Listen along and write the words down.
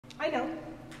I know.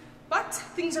 But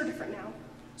things are different now.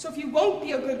 So if you won't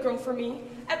be a good girl for me,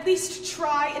 at least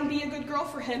try and be a good girl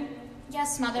for him.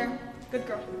 Yes, Mother. Good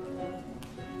girl.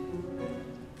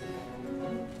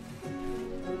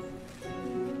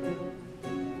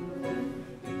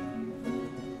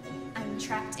 I'm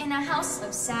trapped in a house so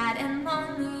sad and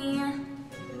lonely,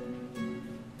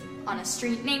 on a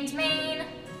street named Maine,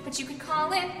 but you could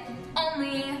call it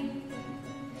only.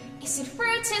 Is it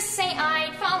rude to say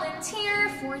I'd volunteer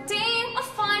for a day of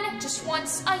fun just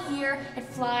once a year? I'd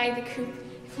fly the coop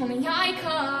if only I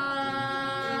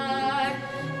could.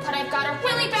 But I've got a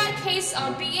really bad case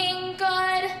of being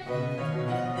good.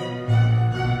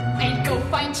 I'd go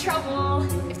find trouble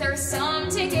if there's some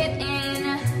to get in.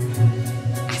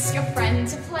 Ask a friend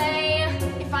to play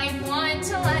if I'd want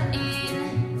to let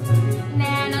in.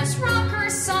 Nana's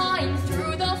rocker sawing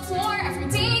through the floor every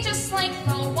day just like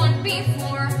the one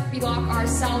before. We lock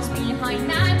ourselves behind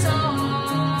that door.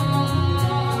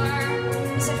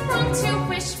 Is it wrong to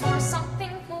wish for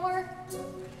something more?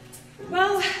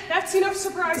 Well, that's enough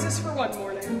surprises for one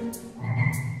morning.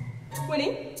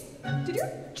 Winnie, did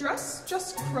your dress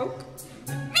just croak?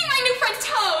 Meet my new friend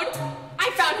Toad!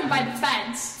 I found him by the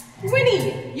fence.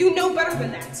 Winnie, you know better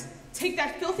than that. Take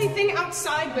that filthy thing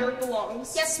outside where it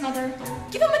belongs. Yes, Mother.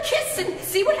 Give him a kiss and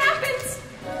see what happens.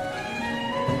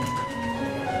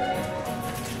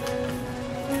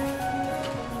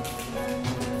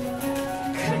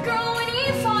 Good girl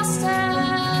Winnie Foster,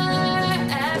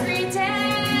 every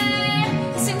day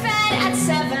is in bed at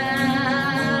 7.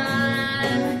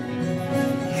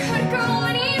 Good girl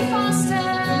Winnie Foster,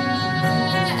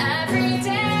 every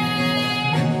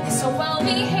day is so well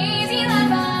behaved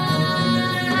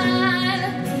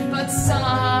 11. But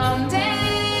some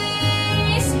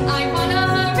days I wanna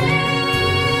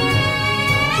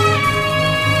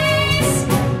raise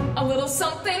a little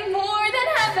something more than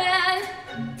heaven.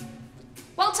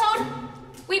 Well, Toad,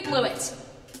 we blew it.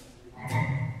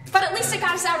 But at least it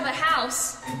got us out of the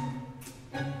house.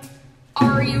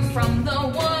 Are you from the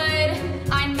wood?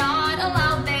 I'm not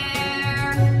allowed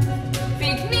there.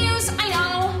 Big news, I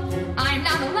know. I'm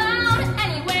not allowed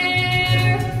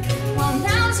anywhere. Well,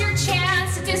 now's your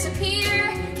chance to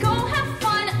disappear. Go have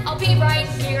fun, I'll be right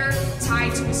here.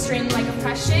 Tied to a string like a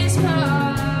precious